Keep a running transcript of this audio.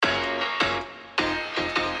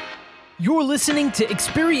You're listening to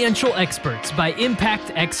Experiential Experts by Impact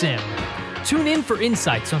XM. Tune in for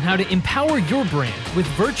insights on how to empower your brand with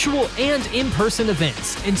virtual and in-person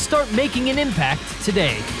events and start making an impact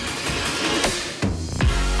today.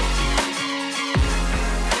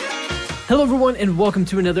 Hello, everyone, and welcome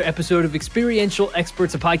to another episode of Experiential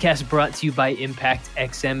Experts, a podcast brought to you by Impact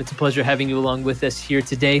XM. It's a pleasure having you along with us here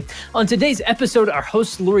today. On today's episode, our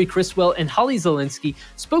hosts, Lori Criswell and Holly Zielinski,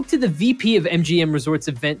 spoke to the VP of MGM Resorts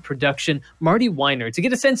Event Production, Marty Weiner, to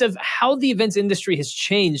get a sense of how the events industry has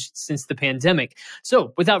changed since the pandemic.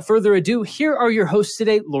 So, without further ado, here are your hosts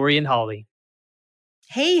today, Lori and Holly.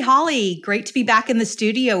 Hey, Holly. Great to be back in the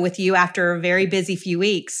studio with you after a very busy few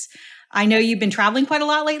weeks. I know you've been traveling quite a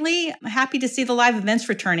lot lately. I'm happy to see the live events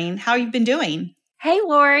returning. How have you been doing? Hey,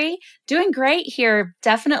 Lori. Doing great here.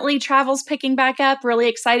 Definitely travel's picking back up. Really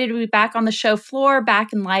excited to be back on the show floor,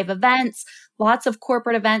 back in live events, lots of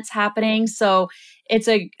corporate events happening. So it's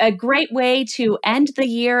a great way to end the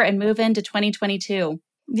year and move into 2022.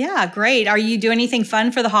 Yeah, great. Are you doing anything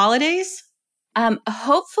fun for the holidays?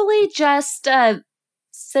 Hopefully just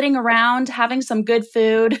sitting around, having some good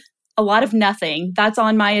food. A lot of nothing. That's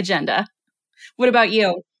on my agenda. What about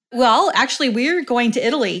you? Well, actually, we're going to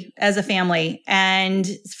Italy as a family, and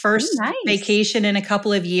first vacation in a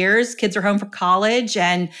couple of years. Kids are home from college,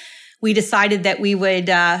 and we decided that we would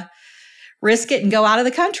risk it and go out of the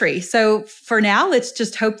country. So for now, let's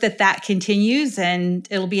just hope that that continues, and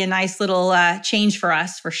it'll be a nice little change for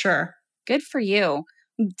us for sure. Good for you.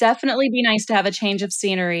 Definitely be nice to have a change of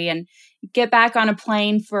scenery and get back on a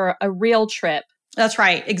plane for a real trip. That's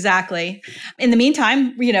right. Exactly. In the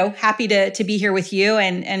meantime, happy to be here with you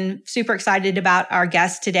and super excited about our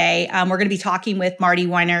guest today. We're going to be talking with Marty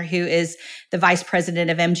Weiner, who is the Vice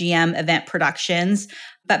President of MGM Event Productions.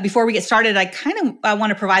 But before we get started, I want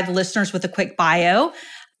to provide the listeners with a quick bio.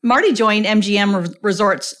 Marty joined MGM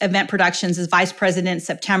Resorts Event Productions as Vice President in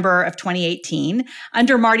September of 2018.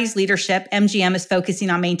 Under Marty's leadership, MGM is focusing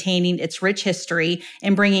on maintaining its rich history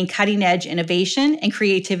and bringing cutting-edge innovation and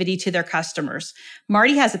creativity to their customers.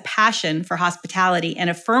 Marty has a passion for hospitality and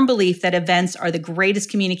a firm belief that events are the greatest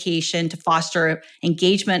communication to foster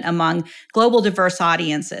engagement among global diverse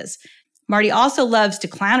audiences. Marty also loves to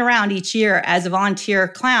clown around each year as a volunteer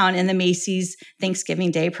clown in the Macy's Thanksgiving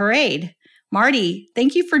Day Parade. Marty,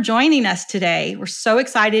 thank you for joining us today. We're so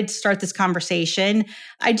excited to start this conversation.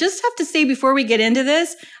 I just have to say before we get into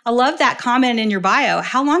this, I love that comment in your bio.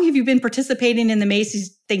 How long have you been participating in the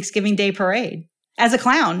Macy's Thanksgiving Day Parade? As a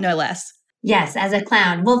clown, no less. Yes, as a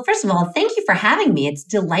clown. Well, first of all, thank you for having me. It's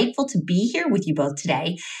delightful to be here with you both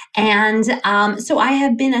today. And so I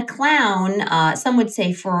have been a clown, some would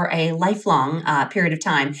say for a lifelong period of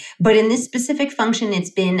time. But in this specific function, it's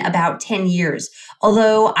been about 10 years.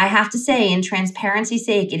 Although I have to say, in transparency's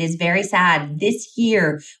sake, it is very sad. This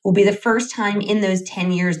year will be the first time in those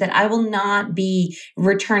 10 years that I will not be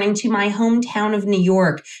returning to my hometown of New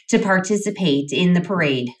York to participate in the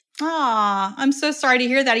parade. Aw, I'm so sorry to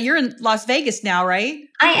hear that. You're in Las Vegas now, right?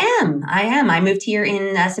 I am. I moved here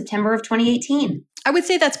in September of 2018. I would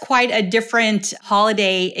say that's quite a different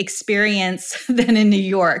holiday experience than in New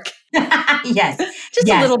York. Yes. Just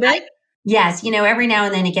a little bit. Yes. Every now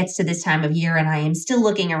and then it gets to this time of year and I am still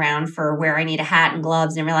looking around for where I need a hat and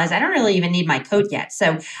gloves and realize I don't really even need my coat yet.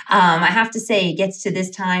 So I have to say it gets to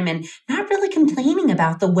this time and not really complaining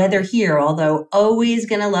about the weather here, although always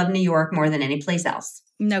going to love New York more than any place else.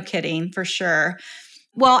 No kidding, for sure.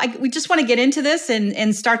 Well, we just want to get into this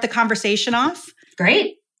and start the conversation off.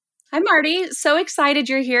 Great. Hi, Marty. So excited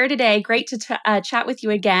you're here today. Great to chat with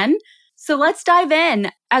you again. So let's dive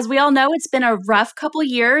in. As we all know, it's been a rough couple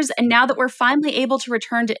years, and now that we're finally able to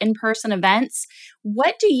return to in-person events,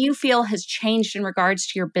 what do you feel has changed in regards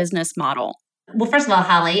to your business model? Well, first of all,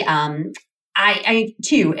 Holly, I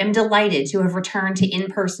too am delighted to have returned to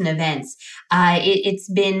in-person events.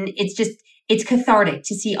 It's cathartic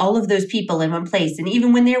to see all of those people in one place. And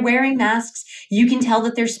even when they're wearing masks, you can tell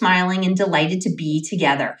that they're smiling and delighted to be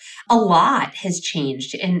together. A lot has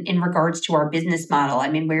changed in regards to our business model. I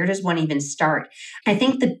mean, where does one even start? I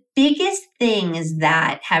think the biggest things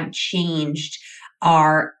that have changed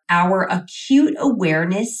are our acute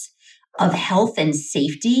awareness of health and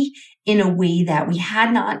safety in a way that we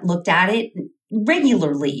had not looked at it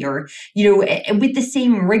regularly or, with the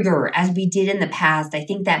same rigor as we did in the past. I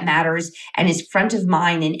think that matters and is front of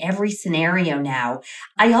mind in every scenario now.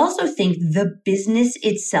 I also think the business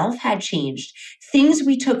itself had changed. things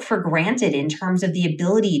we took for granted in terms of the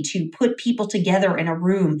ability to put people together in a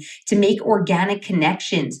room, to make organic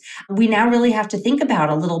connections, we now really have to think about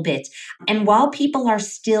a little bit. And while people are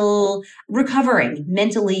still recovering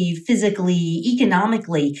mentally, physically,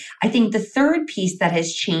 economically, I think the third piece that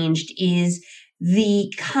has changed is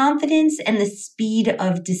the confidence and the speed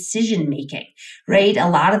of decision making, right? A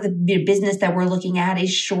lot of the business that we're looking at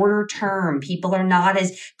is shorter term. People are not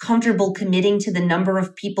as comfortable committing to the number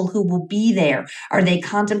of people who will be there. Are they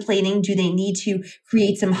contemplating, do they need to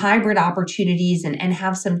create some hybrid opportunities and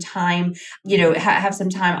have some time, have some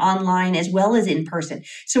time online as well as in person?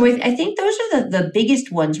 So I think those are the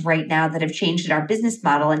biggest ones right now that have changed in our business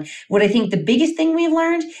model. And what I think the biggest thing we've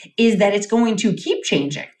learned is that it's going to keep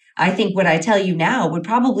changing. I think what I tell you now would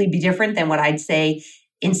probably be different than what I'd say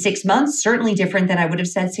in 6 months, certainly different than I would have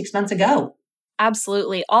said 6 months ago.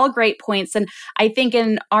 Absolutely. All great points. And I think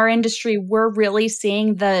in our industry, we're really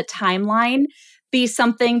seeing the timeline be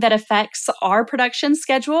something that affects our production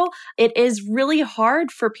schedule. It is really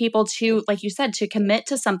hard for people to, like you said, to commit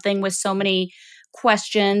to something with so many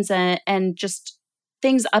questions and just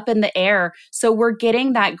things up in the air. So we're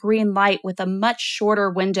getting that green light with a much shorter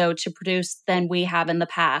window to produce than we have in the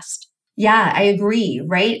past. Yeah, I agree,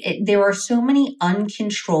 right? There are so many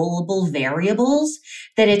uncontrollable variables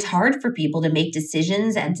that it's hard for people to make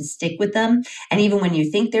decisions and to stick with them. And even when you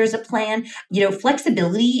think there's a plan,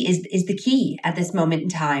 flexibility is the key at this moment in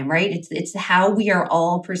time, right? It's how we are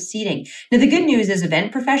all proceeding. Now, the good news as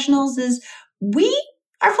event professionals is we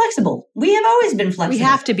are flexible. We have always been flexible. We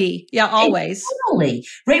have to be. Yeah, always. Totally.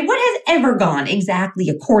 Right. What has ever gone exactly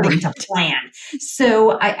according to plan?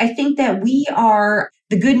 So I think that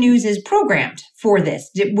the good news is programmed for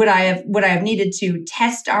this. Would I have needed to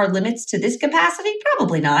test our limits to this capacity?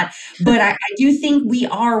 Probably not. But I do think we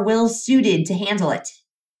are well suited to handle it.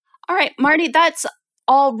 All right, Marty, that's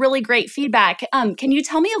all really great feedback. Can you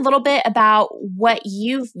tell me a little bit about what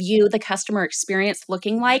you view the customer experience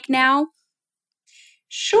looking like now?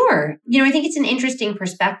 Sure. I think it's an interesting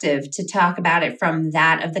perspective to talk about it from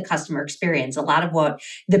that of the customer experience. A lot of what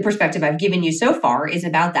the perspective I've given you so far is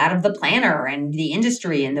about that of the planner and the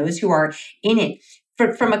industry and those who are in it.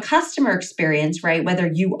 From a customer experience, right,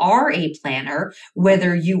 whether you are a planner,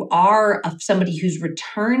 whether you are somebody who's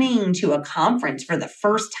returning to a conference for the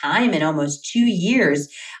first time in almost 2 years,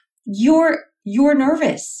 you're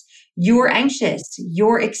nervous. You're anxious,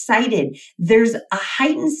 you're excited. There's a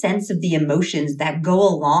heightened sense of the emotions that go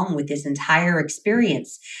along with this entire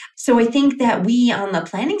experience. So I think that we on the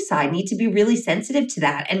planning side need to be really sensitive to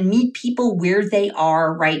that and meet people where they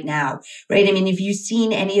are right now, right? I mean, if you've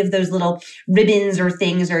seen any of those little ribbons or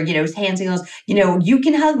things or, hand signals, you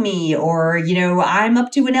can hug me or, I'm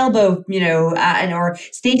up to an elbow, or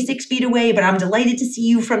stay 6 feet away, but I'm delighted to see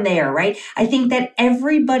you from there, right? I think that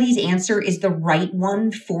everybody's answer is the right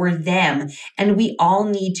one for them. And we all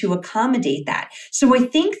need to accommodate that. So I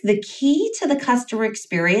think the key to the customer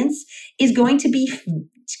experience is going to be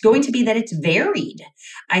that it's varied.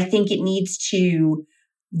 I think it needs to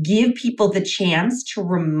give people the chance to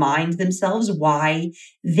remind themselves why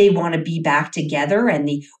they want to be back together and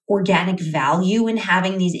the organic value in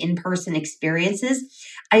having these in-person experiences.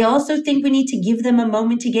 I also think we need to give them a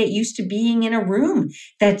moment to get used to being in a room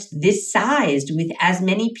that's this sized with as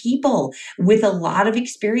many people with a lot of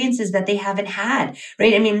experiences that they haven't had,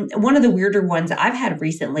 right? I mean, one of the weirder ones I've had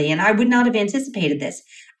recently, and I would not have anticipated this,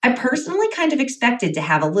 I personally kind of expected to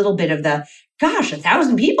have a little bit of the, gosh,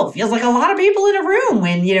 1,000 people feels like a lot of people in a room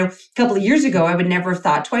when, a couple of years ago, I would never have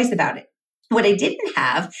thought twice about it. What I didn't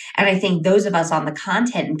have, and I think those of us on the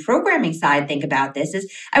content and programming side think about this, is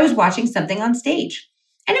I was watching something on stage.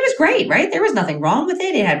 And it was great, right? There was nothing wrong with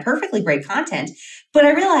it. It had perfectly great content. But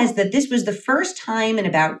I realized that this was the first time in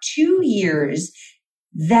about 2 years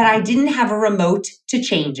that I didn't have a remote to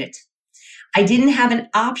change it. I didn't have an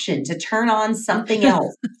option to turn on something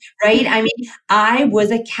else, right? I mean, I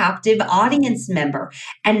was a captive audience member.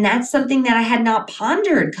 And that's something that I had not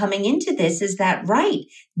pondered coming into this is that, right,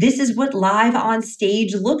 this is what live on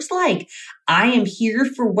stage looks like. I am here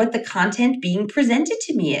for what the content being presented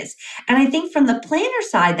to me is. And I think from the planner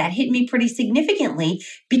side, that hit me pretty significantly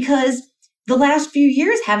because the last few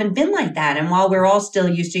years haven't been like that. And while we're all still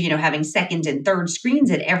used to, having second and third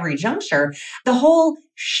screens at every juncture, the whole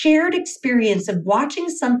shared experience of watching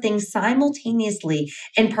something simultaneously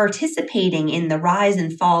and participating in the rise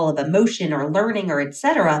and fall of emotion or learning or et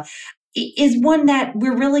cetera is one that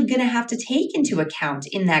we're really going to have to take into account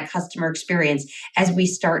in that customer experience as we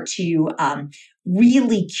start to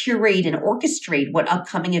really curate and orchestrate what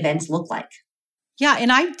upcoming events look like. Yeah.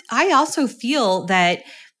 And I also feel that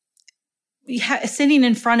sitting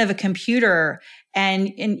in front of a computer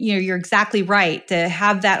And you're exactly right, to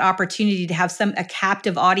have that opportunity to have a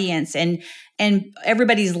captive audience and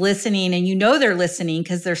everybody's listening, and they're listening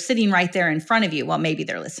because they're sitting right there in front of you. Well, maybe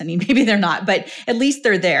they're listening, maybe they're not, but at least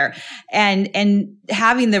they're there. And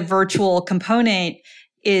having the virtual component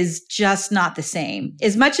is just not the same.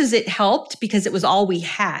 As much as it helped because it was all we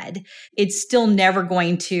had, it's still never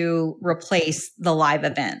going to replace the live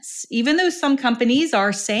events. Even though some companies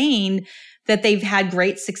are saying that they've had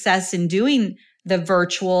great success in doing the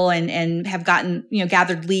virtual and have gotten,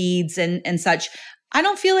 gathered leads and such, I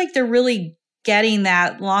don't feel like they're really getting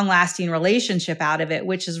that long-lasting relationship out of it,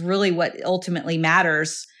 which is really what ultimately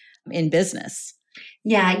matters in business.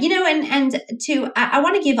 Yeah, I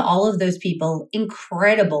want to give all of those people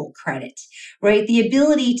incredible credit, right? The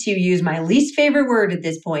ability to use my least favorite word at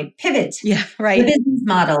this point, pivot. Yeah, right. The business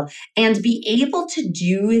model, and be able to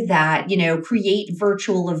do that, create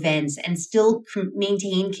virtual events and still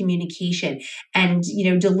maintain communication and,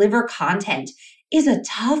 deliver content is a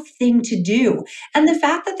tough thing to do. And the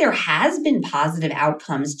fact that there has been positive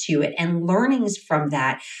outcomes to it and learnings from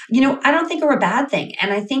that, I don't think are a bad thing.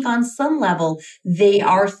 And I think on some level, they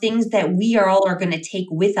are things that we all are going to take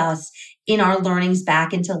with us in our learnings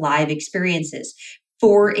back into live experiences.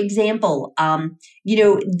 For example,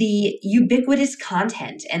 the ubiquitous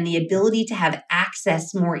content and the ability to have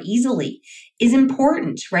access more easily is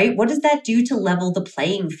important, right? What does that do to level the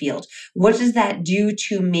playing field? What does that do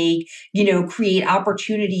to make, create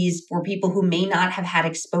opportunities for people who may not have had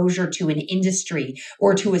exposure to an industry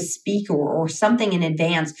or to a speaker or something in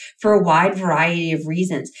advance for a wide variety of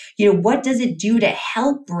reasons? What does it do to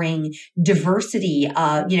help bring diversity,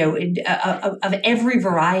 of every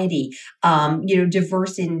variety,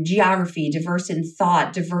 diverse in geography, diverse in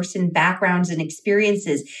thought, diverse in backgrounds and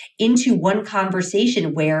experiences into one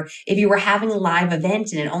conversation where if you were having a live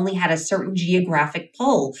event and it only had a certain geographic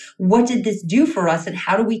pull, what did this do for us and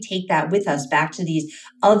how do we take that with us back to these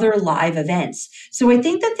other live events? So I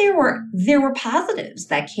think that there were positives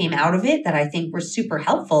that came out of it that I think were super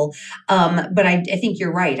helpful. But I think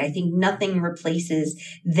you're right. I think nothing replaces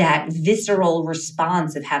that visceral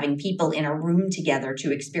response of having people in a room together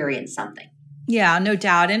to experience something. Yeah, no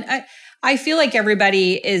doubt. And I feel like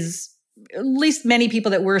everybody is, at least many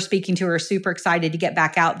people that we're speaking to, are super excited to get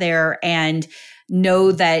back out there and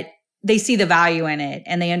know that they see the value in it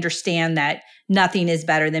and they understand that nothing is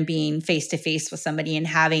better than being face to face with somebody and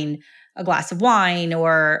having a glass of wine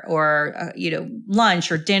or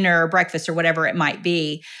lunch or dinner or breakfast or whatever it might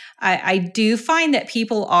be. I do find that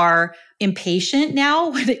people are impatient now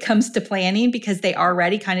when it comes to planning because they are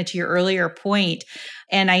ready, kind of to your earlier point.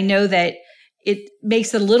 And I know that it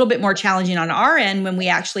makes it a little bit more challenging on our end when we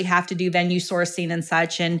actually have to do venue sourcing and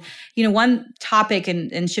such. And, one topic,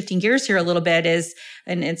 and shifting gears here a little bit, is,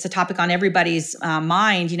 and it's a topic on everybody's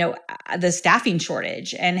mind, the staffing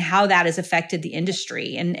shortage and how that has affected the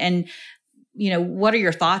industry. And what are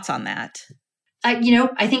your thoughts on that? I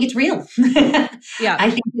think it's real. Yeah.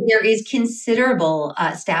 I think that there is considerable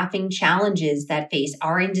staffing challenges that face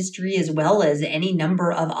our industry as well as any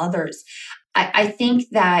number of others. I think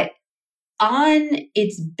that on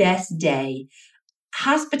its best day,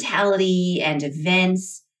 hospitality and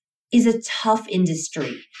events is a tough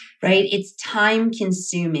industry, right? It's time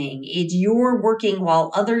consuming. You're working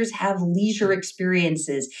while others have leisure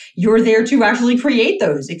experiences. You're there to actually create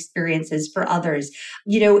those experiences for others.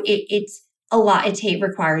 It's a lot. It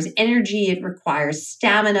requires energy. It requires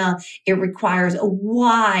stamina. It requires a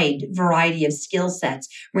wide variety of skill sets,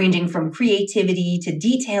 ranging from creativity to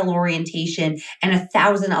detail orientation and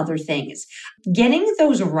 1,000 other things. Getting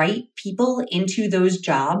those right people into those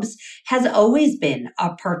jobs has always been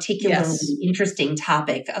a particularly interesting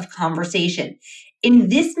topic of conversation. In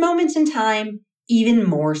this moment in time, even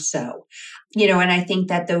more so. And I think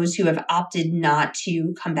that those who have opted not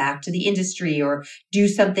to come back to the industry or do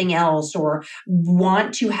something else or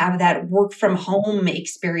want to have that work from home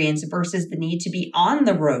experience versus the need to be on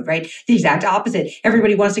the road, right? The exact opposite.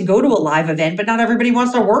 Everybody wants to go to a live event, but not everybody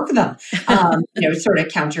wants to work them. Sort of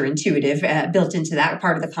counterintuitive built into that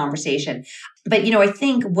part of the conversation. But, I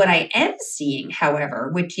think what I am seeing,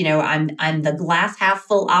 however, which, I'm the glass half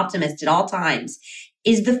full optimist at all times,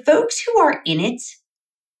 is the folks who are in it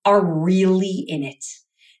are really in it.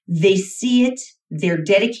 They see it, they're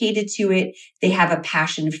dedicated to it, they have a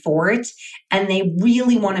passion for it, and they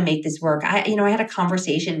really want to make this work. I had a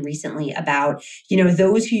conversation recently about,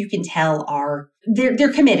 those who you can tell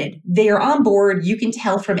they're committed. They are on board. You can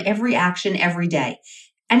tell from every action every day.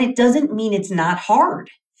 And it doesn't mean it's not hard.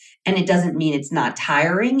 And it doesn't mean it's not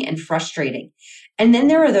tiring and frustrating. And then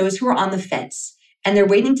there are those who are on the fence and they're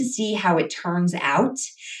waiting to see how it turns out.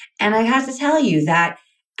 And I have to tell you that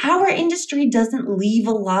our industry doesn't leave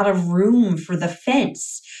a lot of room for the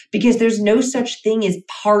fence because there's no such thing as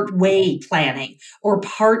part-way planning or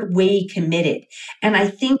part-way committed. And I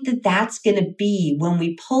think that that's going to be when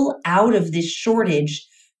we pull out of this shortage,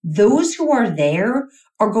 those who are there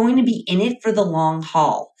are going to be in it for the long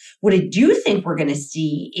haul. What I do think we're going to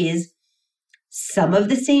see is some of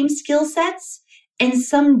the same skill sets and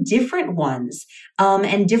some different ones,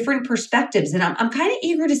 and different perspectives. And I'm kind of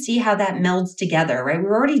eager to see how that melds together, right?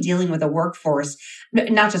 We're already dealing with a workforce,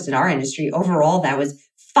 not just in our industry, overall, that was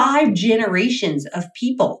 5 generations of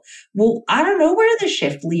people. Well, I don't know where the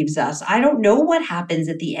shift leaves us. I don't know what happens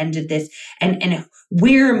at the end of this and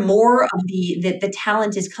where more of the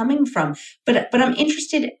talent is coming from. But I'm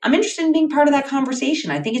interested in being part of that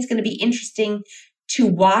conversation. I think it's going to be interesting to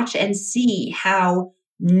watch and see how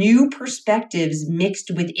new perspectives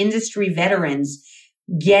mixed with industry veterans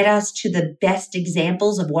get us to the best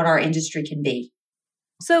examples of what our industry can be.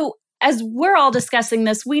 So as we're all discussing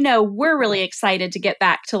this, we know we're really excited to get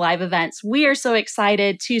back to live events. We are so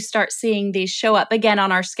excited to start seeing these show up again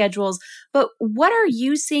on our schedules. But what are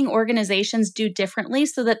you seeing organizations do differently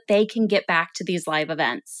so that they can get back to these live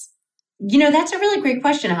events? That's a really great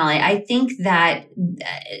question, Holly. I think that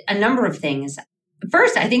a number of things.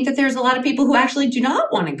 First, I think that there's a lot of people who actually do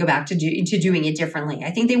not want to go back to doing it differently.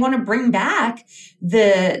 I think they want to bring back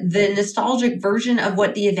the nostalgic version of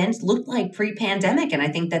what the events looked like pre-pandemic. And I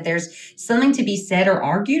think that there's something to be said or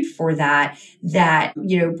argued for that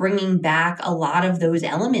bringing back a lot of those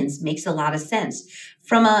elements makes a lot of sense.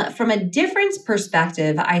 From a difference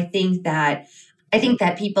perspective, I think that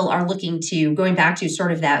people are looking to, going back to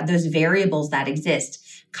sort of those variables that exist,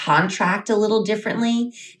 contract a little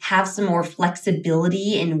differently, have some more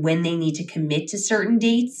flexibility in when they need to commit to certain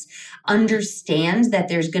dates, understand that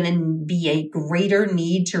there's going to be a greater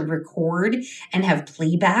need to record and have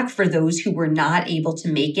playback for those who were not able to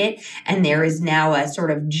make it. And there is now a sort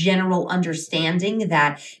of general understanding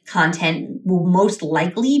that content will most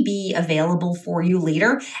likely be available for you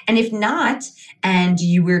later. And if not, and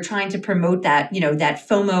you were trying to promote that, that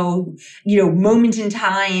FOMO, moment in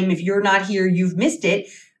time, if you're not here, you've missed it,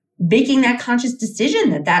 making that conscious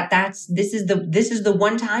decision this is the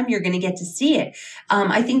one time you're going to get to see it.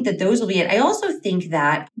 I think that those will be it. I also think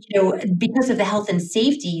that, because of the health and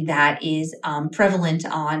safety that is prevalent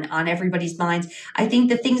on everybody's minds, I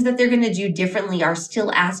think the things that they're going to do differently are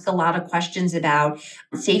still ask a lot of questions about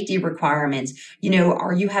safety requirements.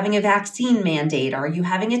 Are you having a vaccine mandate? Are you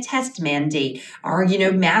having a test mandate? Are,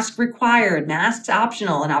 masks required, masks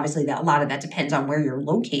optional? And obviously a lot of that depends on where you're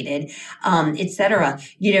located, et cetera.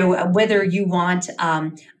 Whether you want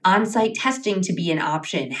on-site testing to be an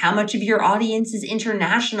option, how much of your audience is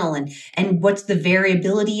international, and what's the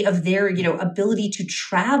variability of their, ability to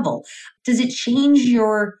travel? Does it change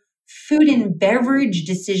your food and beverage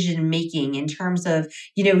decision making in terms of,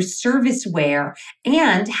 serviceware?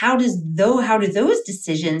 And how do those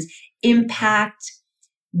decisions impact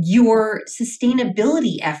your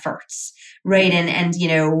sustainability efforts, right? And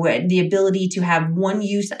the ability to have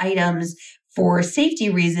one-use items for safety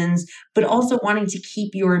reasons, but also wanting to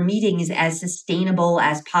keep your meetings as sustainable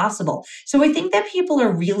as possible. So I think that people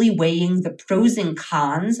are really weighing the pros and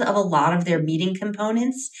cons of a lot of their meeting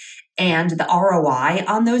components and the ROI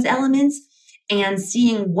on those elements, and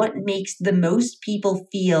seeing what makes the most people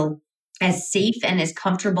feel as safe and as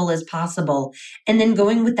comfortable as possible, and then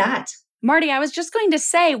going with that. Marty, I was just going to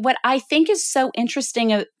say, what I think is so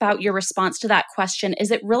interesting about your response to that question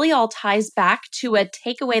is it really all ties back to a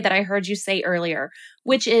takeaway that I heard you say earlier,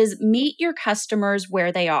 which is meet your customers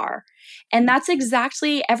where they are. And that's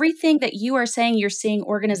exactly everything that you are saying you're seeing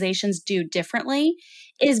organizations do differently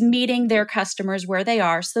is meeting their customers where they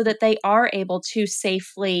are so that they are able to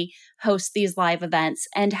safely host these live events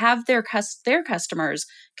and have their customers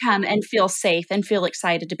come and feel safe and feel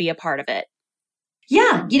excited to be a part of it.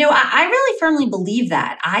 Yeah, I really firmly believe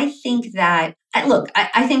that. I think that,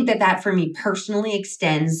 I think that for me personally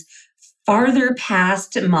extends farther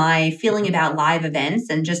past my feeling about live events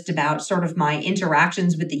and just about sort of my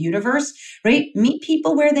interactions with the universe, right? Meet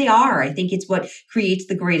people where they are. I think it's what creates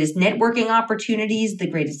the greatest networking opportunities, the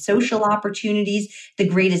greatest social opportunities, the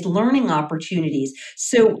greatest learning opportunities.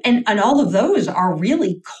 So, and all of those are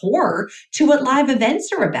really core to what live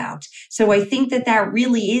events are about. So I think that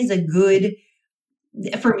really is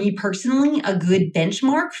for me personally, a good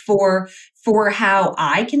benchmark for how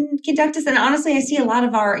I can conduct this. And honestly, I see a lot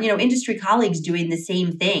of our, industry colleagues doing the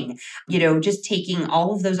same thing, just taking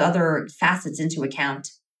all of those other facets into account.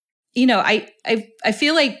 I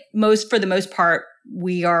feel like for the most part,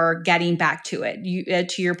 we are getting back to it.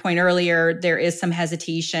 To your point earlier, there is some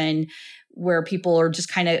hesitation where people are just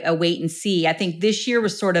kind of a wait and see. I think this year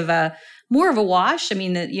was sort of more of a wash. I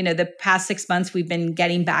mean, the past 6 months we've been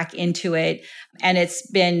getting back into it, and it's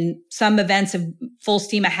been some events have full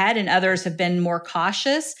steam ahead and others have been more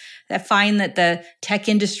cautious. I find that the tech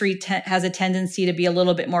industry has a tendency to be a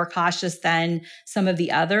little bit more cautious than some of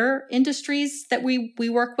the other industries that we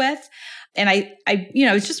work with. And I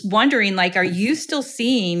was just wondering, like, are you still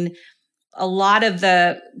seeing a lot of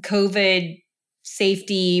the COVID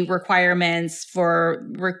safety requirements for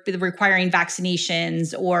requiring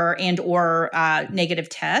vaccinations or negative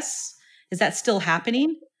tests? Is that still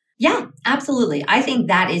happening? Yeah, absolutely. I think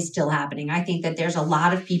that is still happening. I think that there's a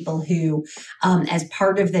lot of people who, as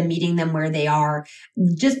part of them meeting them where they are,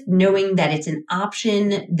 just knowing that it's an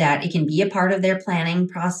option, that it can be a part of their planning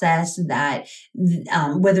process, that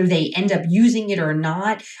whether they end up using it or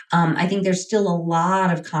not, I think there's still a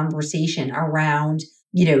lot of conversation around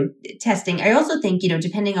testing. I also think,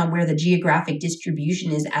 depending on where the geographic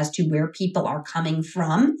distribution is as to where people are coming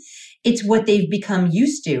from, it's what they've become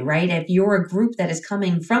used to, right? If you're a group that is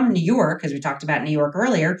coming from New York, because we talked about New York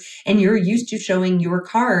earlier, and you're used to showing your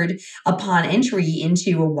card upon entry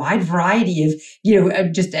into a wide variety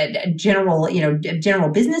of, just a general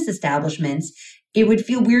business establishments, it would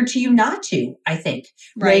feel weird to you not to, I think,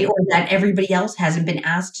 right? Or that everybody else hasn't been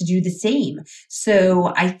asked to do the same.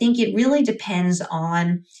 So I think it really depends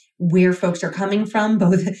on where folks are coming from,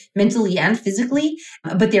 both mentally and physically.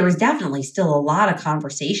 But there is definitely still a lot of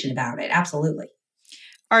conversation about it. Absolutely.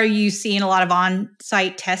 Are you seeing a lot of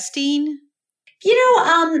on-site testing?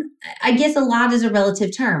 I guess a lot is a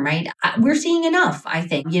relative term, right? We're seeing enough, I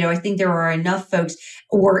think. I think there are enough folks,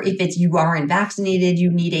 or if it's you aren't vaccinated,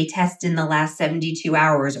 you need a test in the last 72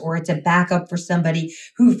 hours, or it's a backup for somebody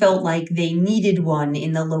who felt like they needed one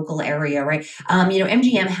in the local area, right?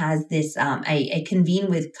 MGM has this, a Convene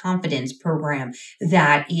with Confidence program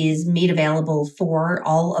that is made available for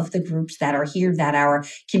all of the groups that are here, that our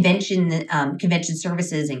convention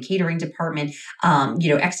services and catering department,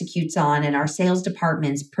 executes on, and our sales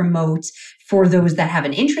departments promote for those that have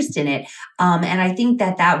an interest in it. And I think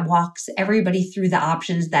that walks everybody through the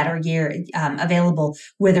options that are here available,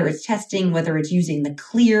 whether it's testing, whether it's using the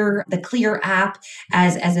Clear app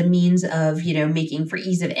as a means of, making for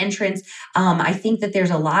ease of entrance. I think that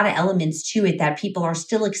there's a lot of elements to it that people are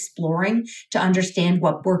still exploring to understand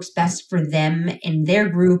what works best for them in their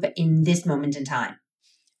group in this moment in time.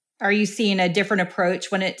 Are you seeing a different approach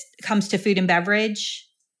when it comes to food and beverage?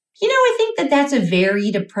 I think that's a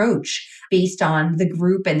varied approach based on the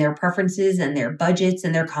group and their preferences and their budgets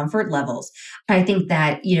and their comfort levels. I think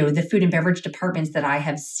that, the food and beverage departments that I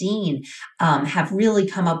have seen have really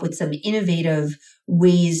come up with some innovative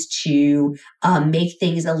ways to make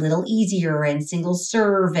things a little easier and single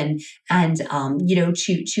serve and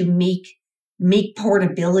to make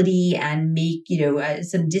portability and make,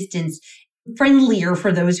 some distance friendlier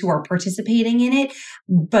for those who are participating in it.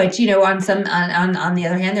 But, on the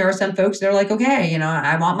other hand, there are some folks that are like, okay,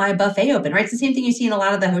 I want my buffet open, right? It's the same thing you see in a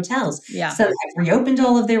lot of the hotels. Yeah. Some have reopened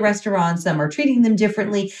all of their restaurants. Some are treating them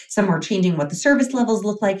differently. Some are changing what the service levels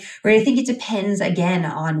look like, right? I think it depends, again,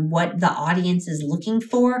 on what the audience is looking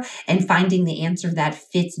for and finding the answer that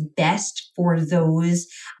fits best for those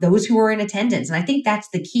who are in attendance. And I think that's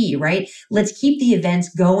the key, right? Let's keep the events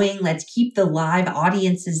going. Let's keep the live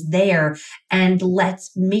audiences there. And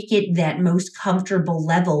let's make it that most comfortable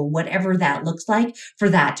level, whatever that looks like for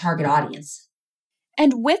that target audience.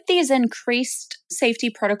 And with these increased safety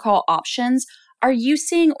protocol options, are you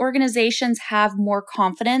seeing organizations have more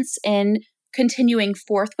confidence in continuing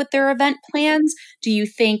forth with their event plans? Do you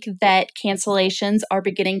think that cancellations are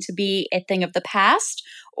beginning to be a thing of the past,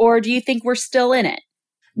 or do you think we're still in it?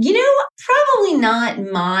 Probably not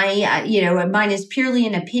mine is purely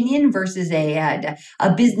an opinion versus a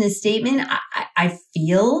business statement. I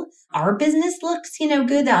feel our business looks,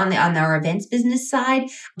 good on our events business side.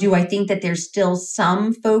 Do I think that there's still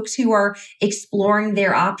some folks who are exploring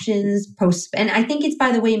their options and I think it's,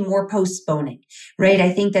 by the way, more postponing, right? I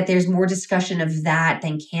think that there's more discussion of that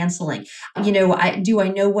than canceling. Do I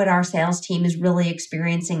know what our sales team is really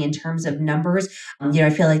experiencing in terms of numbers? I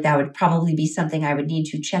feel like that would probably be something I would need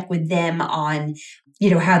to check with them on,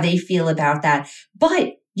 how they feel about that.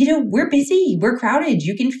 But, we're busy, we're crowded.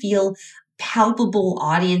 You can feel palpable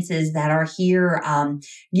audiences that are here.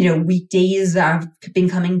 Weekdays have been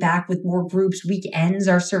coming back with more groups. Weekends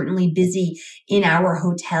are certainly busy in our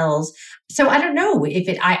hotels. So I don't know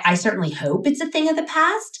if I certainly hope it's a thing of the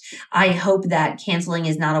past. I hope that canceling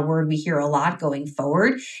is not a word we hear a lot going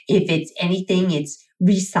forward. If it's anything, it's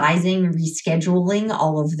resizing, rescheduling,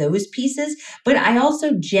 all of those pieces. But I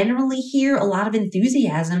also generally hear a lot of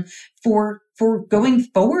enthusiasm for for going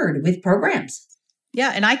forward with programs.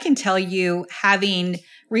 Yeah. And I can tell you, having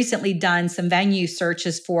recently done some venue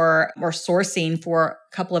searches for or sourcing for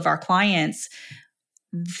a couple of our clients,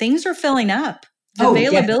 things are filling up. The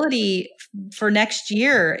availability for next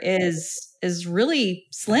year is really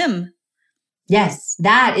slim. Yes,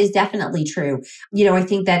 that is definitely true. I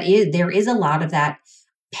think that there is a lot of that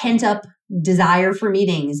pent up desire for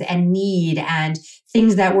meetings and need and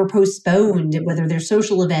things that were postponed, whether they're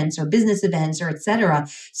social events or business events or et cetera.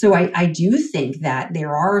 So I do think that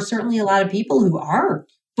there are certainly a lot of people who are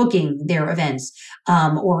booking their events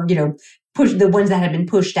or, push the ones that have been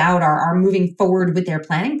pushed out are moving forward with their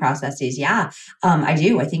planning processes. Yeah, I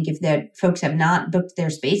do. I think if the folks have not booked their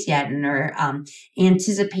space yet and are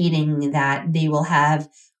anticipating that they will have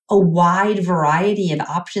a wide variety of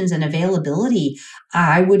options and availability,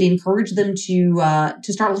 I would encourage them to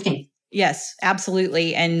start looking. Yes,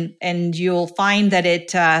 absolutely. And you'll find that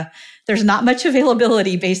there's not much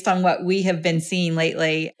availability based on what we have been seeing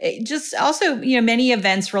lately. It just also, many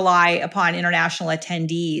events rely upon international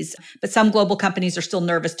attendees, but some global companies are still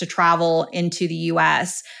nervous to travel into the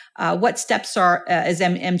US. What steps is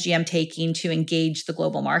MGM taking to engage the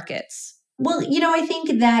global markets? Well, I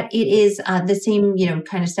think that it is the same,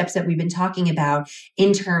 kind of steps that we've been talking about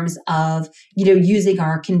in terms of, using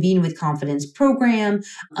our Convene with Confidence program,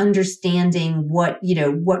 understanding what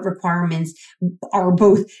requirements are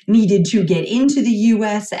both needed to get into the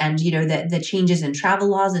U.S. and, the changes in travel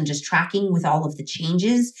laws and just tracking with all of the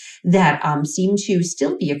changes that seem to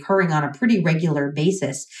still be occurring on a pretty regular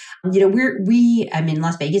basis.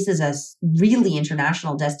 Las Vegas is a really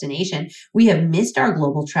international destination. We have missed our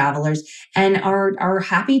global travelers and are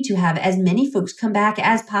happy to have as many folks come back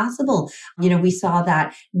as possible. We saw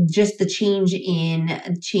that just the change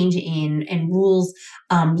in rules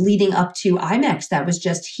leading up to IMEX that was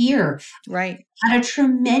just here. Right. Had a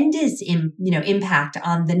tremendous impact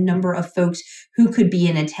on the number of folks who could be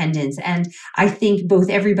in attendance. And I think both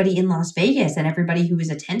everybody in Las Vegas and everybody who was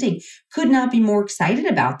attending could not be more excited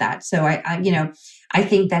about that. So I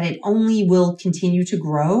think that it only will continue to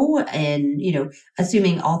grow and,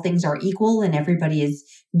 assuming all things are equal and everybody is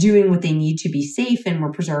doing what they need to be safe and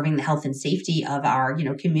we're preserving the health and safety of our,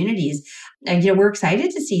 communities. And, we're excited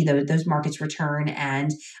to see those markets return and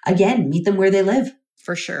again, meet them where they live.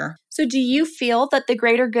 For sure. So do you feel that the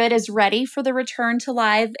greater good is ready for the return to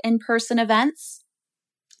live in-person events?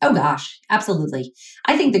 Oh gosh, absolutely.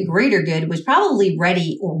 I think the greater good was probably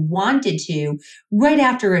ready or wanted to right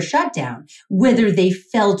after a shutdown. Whether they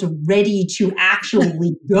felt ready to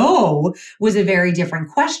actually go was a very different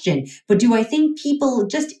question. But do I think people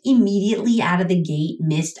just immediately out of the gate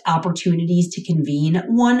missed opportunities to convene?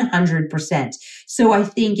 100%. So I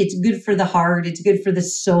think it's good for the heart. It's good for the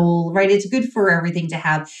soul, right? It's good for everything to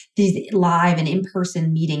have these live and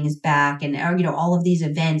in-person meetings back and, all of these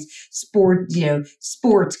events,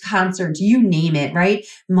 sports, concerts, you name it, right?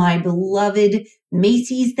 My beloved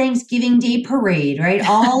Macy's Thanksgiving Day Parade, right?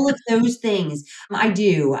 All of those things. I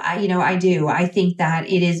do. I think that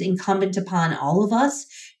it is incumbent upon all of us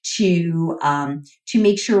to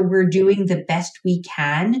make sure we're doing the best we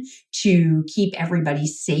can to keep everybody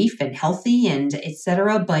safe and healthy and et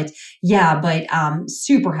cetera. But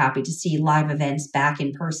super happy to see live events back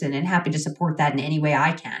in person and happy to support that in any way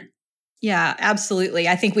I can. Yeah, absolutely.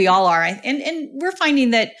 I think we all are. And we're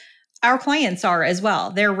finding that our clients are as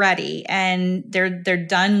well. They're ready and they're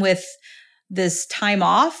done with this time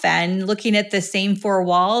off and looking at the same four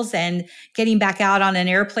walls and getting back out on an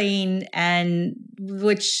airplane, and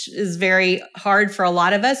which is very hard for a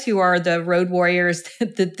lot of us who are the road warriors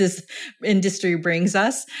that this industry brings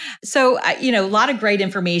us. So, a lot of great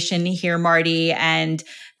information here, Marty, and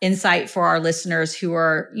insight for our listeners who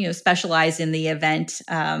are, specialized in the event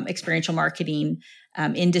experiential marketing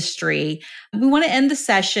industry. We want to end the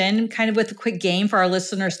session kind of with a quick game for our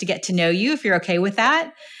listeners to get to know you, if you're okay with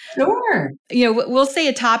that. Sure. We'll say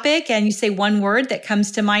a topic and you say one word that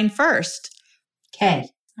comes to mind first. Okay.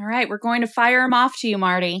 All right. We're going to fire them off to you,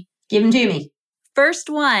 Marty. Give them to me. First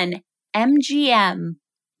one, MGM.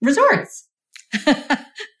 Resorts.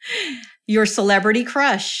 Your celebrity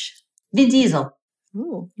crush. Vin Diesel.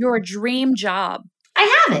 Ooh. Your dream job.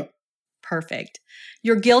 I have it. Perfect.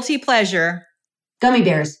 Your guilty pleasure. Gummy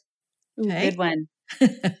bears. Okay. Good one.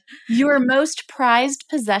 Your most prized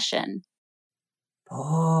possession.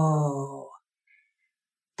 Oh,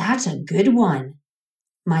 that's a good one.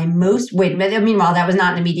 Meanwhile, that was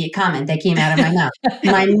not an immediate comment that came out of my mouth.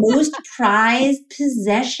 My most prized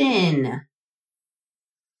possession.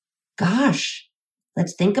 Gosh,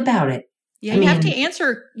 let's think about it. Yeah, you have to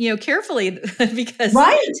answer, carefully because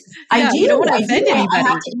right. I do. You don't want to offend anybody. I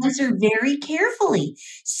have to answer very carefully.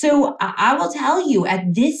 So I will tell you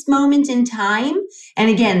at this moment in time, and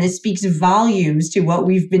again, this speaks volumes to what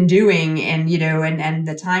we've been doing and, and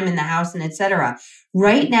the time in the house and et cetera.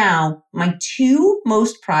 Right now, my two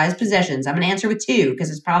most prized possessions, I'm going to answer with two because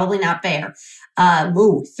it's probably not fair.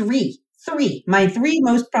 Three. My three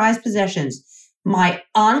most prized possessions, my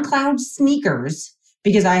On Cloud sneakers,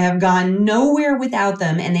 because I have gone nowhere without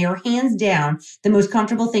them. And they are hands down the most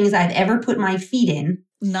comfortable things I've ever put my feet in.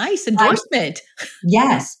 Nice endorsement.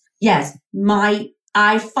 Yes.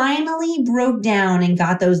 I finally broke down and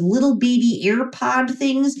got those little baby AirPod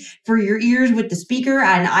things for your ears with the speaker.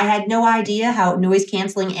 And I had no idea how noise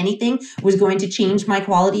canceling anything was going to change my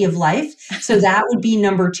quality of life. So that would be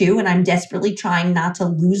number two. And I'm desperately trying not to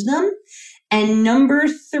lose them. And number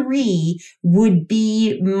three would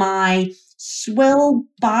be my Swell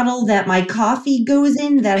bottle that my coffee goes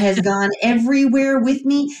in that has gone everywhere with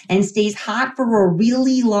me and stays hot for a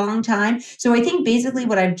really long time. So I think basically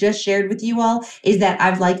what I've just shared with you all is that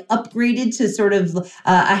I've upgraded to sort of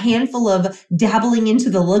a handful of dabbling into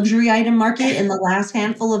the luxury item market in the last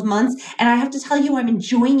handful of months. And I have to tell you, I'm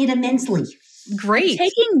enjoying it immensely. Great. I'm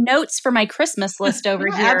taking notes for my Christmas list over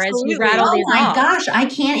here absolutely. as you rattle these off. Oh my gosh, I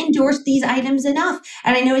can't endorse these items enough.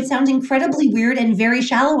 And I know it sounds incredibly weird and very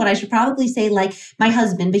shallow, and I should probably say my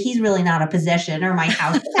husband, but he's really not a possession, or my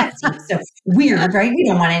house. That seems so weird, right? We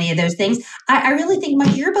don't want any of those things. I really think my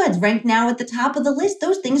earbuds rank now at the top of the list.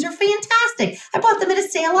 Those things are fantastic. I bought them at a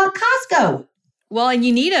sale on Costco. Well, and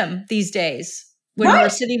you need them these days when we're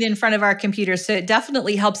sitting in front of our computers. So it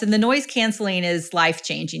definitely helps. And the noise canceling is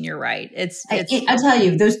life-changing. You're right. I'll tell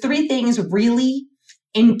you, those three things really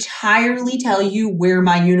entirely tell you where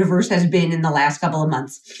my universe has been in the last couple of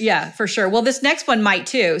months. Yeah, for sure. Well, this next one might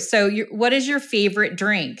too. So what is your favorite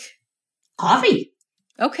drink? Coffee.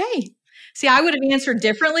 Okay. See, I would have answered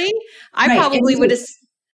differently. I probably would have.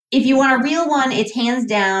 If you want a real one, it's hands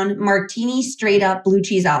down martini straight up blue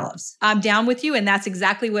cheese olives. I'm down with you. And that's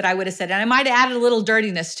exactly what I would have said. And I might have added a little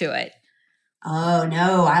dirtiness to it. Oh,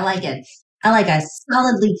 no, I like it. I like a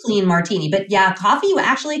solidly clean martini. But yeah, coffee,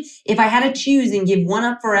 actually, if I had to choose and give one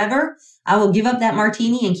up forever, I will give up that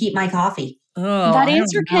martini and keep my coffee. Oh, that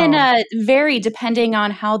answer can vary depending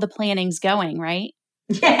on how the planning's going, right?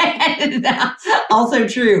 Yeah, also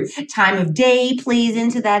true. Time of day plays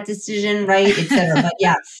into that decision, right? Et cetera.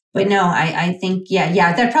 But no, I think,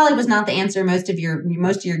 that probably was not the answer most of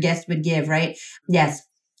your guests would give, right? Yes.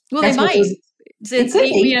 Well, they might.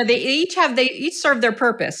 They each serve their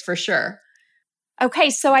purpose for sure. Okay,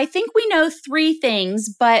 so I think we know three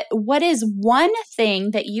things, but what is one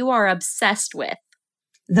thing that you are obsessed with?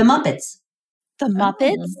 The Muppets. The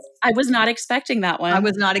Muppets? Oh. I was not expecting that one. I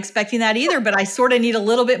was not expecting that either, but I sort of need a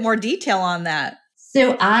little bit more detail on that.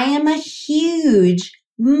 So I am a huge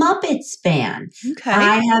Muppets fan. Okay.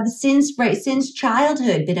 I have since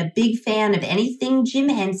childhood been a big fan of anything Jim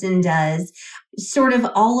Henson does. Sort of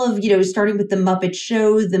all of, starting with the Muppet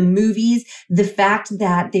Show, the movies, the fact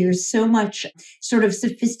that there's so much sort of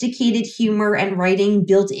sophisticated humor and writing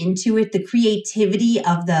built into it, the creativity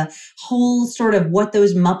of the whole sort of what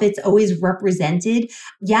those Muppets always represented.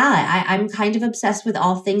 Yeah, I'm kind of obsessed with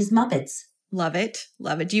all things Muppets. Love it.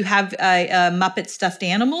 Love it. Do you have Muppet stuffed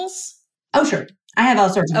animals? Oh, sure. I have all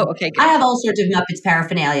sorts of. Oh, okay. Good. I have all sorts of Muppets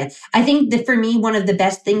paraphernalia. I think that for me, one of the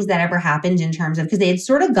best things that ever happened in terms of, because they had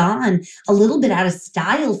sort of gone a little bit out of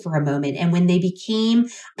style for a moment, and when they became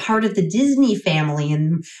part of the Disney family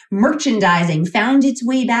and merchandising found its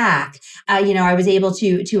way back, I was able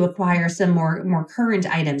to acquire some more current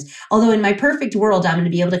items. Although in my perfect world, I'm going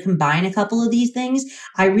to be able to combine a couple of these things.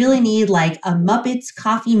 I really need like a Muppets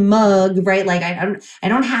coffee mug, right? Like I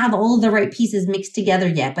don't have all the right pieces mixed together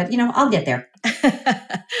yet, but I'll get there.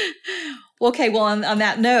 Okay, well, on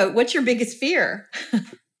that note, what's your biggest fear?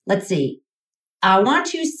 Let's see. I want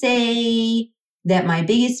to say that my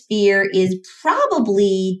biggest fear is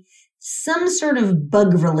probably some sort of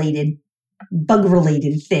bug related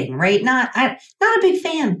thing, right? Not a big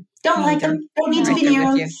fan. Don't like them. Don't need to be near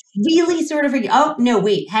them. Really sort of. Oh, no,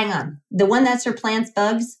 wait, hang on. The one that supplants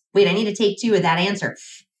bugs. Wait, I need to take two of that answer.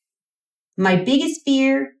 My biggest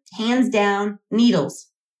fear, hands down, needles.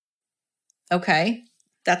 Okay.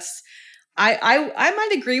 I might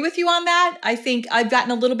agree with you on that. I think I've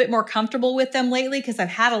gotten a little bit more comfortable with them lately because I've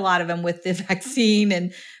had a lot of them with the vaccine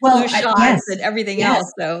and flu shots and everything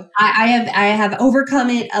else. So I have overcome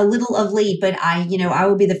it a little of late, but I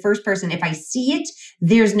will be the first person, if I see it,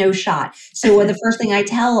 there's no shot. So the first thing I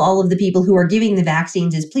tell all of the people who are giving the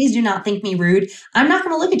vaccines is, please do not think me rude. I'm not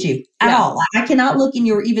going to look at you at all. I cannot look in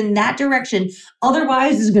your even that direction.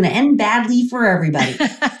 Otherwise, it's going to end badly for everybody.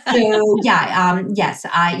 So yes,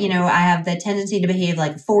 I have the tendency to behave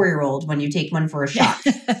like a 4-year-old when you take one for a shot.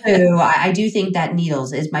 So I do think that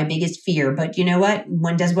needles is my biggest fear, but you know what?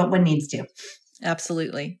 One does what one needs to.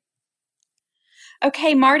 Absolutely.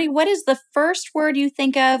 Okay, Marty, what is the first word you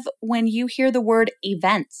think of when you hear the word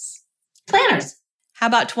events? Planners. How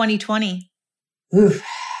about 2020? Oof.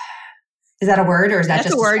 Is that a word or is that That's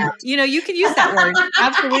just a word? sound? You can use that word.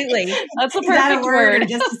 Absolutely. That's a Is that a perfect word word. or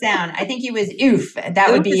just a sound? I think it was oof.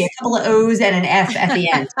 That would be a couple of O's and an F at the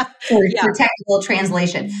end for technical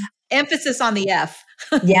translation. Emphasis on the F.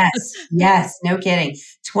 Yes, no kidding.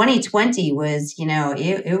 2020 was,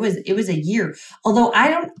 it was a year. Although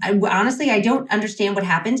honestly, I don't understand what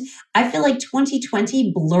happened. I feel like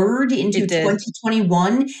 2020 blurred into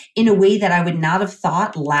 2021 in a way that I would not have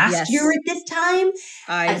thought last year at this time.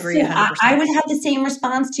 I agree. So 100%. I would have the same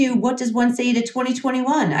response to what does one say to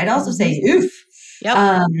 2021? I'd also say oof.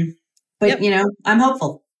 Yep. But I'm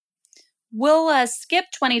hopeful. We'll skip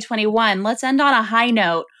 2021. Let's end on a high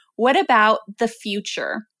note. What about the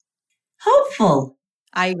future? Hopeful.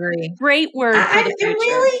 I agree. Great word for the future. I'm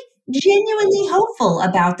really genuinely hopeful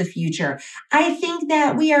about the future. I think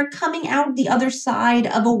that we are coming out the other side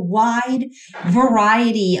of a wide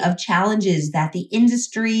variety of challenges that the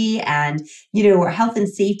industry and, health and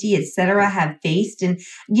safety, et cetera, have faced. And,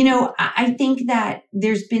 I think that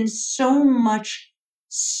there's been so much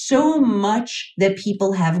that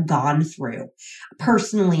people have gone through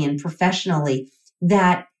personally and professionally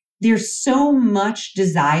that there's so much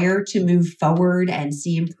desire to move forward and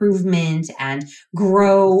see improvement and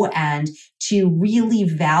grow and to really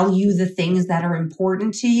value the things that are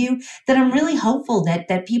important to you, that I'm really hopeful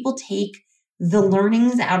that people take the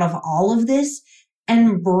learnings out of all of this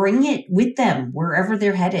and bring it with them wherever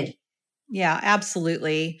they're headed. Yeah,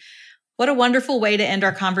 absolutely. What a wonderful way to end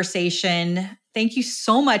our conversation. Thank you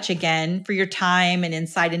so much again for your time and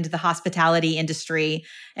insight into the hospitality industry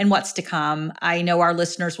and what's to come. I know our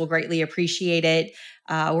listeners will greatly appreciate it.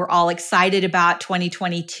 We're all excited about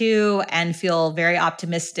 2022 and feel very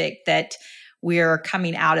optimistic that we're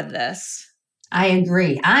coming out of this. I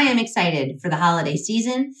agree. I am excited for the holiday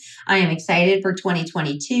season. I am excited for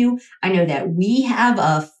 2022. I know that we have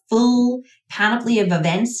a full panoply of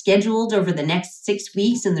events scheduled over the next 6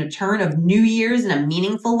 weeks and the return of New Year's in a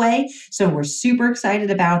meaningful way. So we're super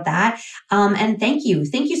excited about that. And thank you.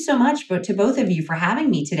 Thank you so much to both of you for having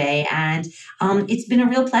me today. And it's been a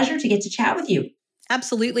real pleasure to get to chat with you.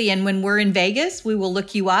 Absolutely. And when we're in Vegas, we will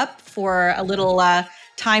look you up for a little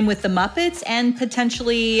time with the Muppets and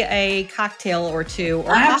potentially a cocktail or two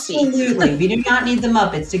or Absolutely. coffee. We do not need the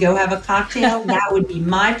Muppets to go have a cocktail. That would be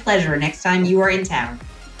my pleasure next time you are in town.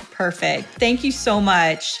 Perfect. Thank you so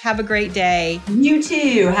much. Have a great day. You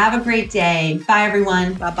too. Have a great day. Bye,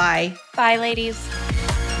 everyone. Bye-bye. Bye, ladies.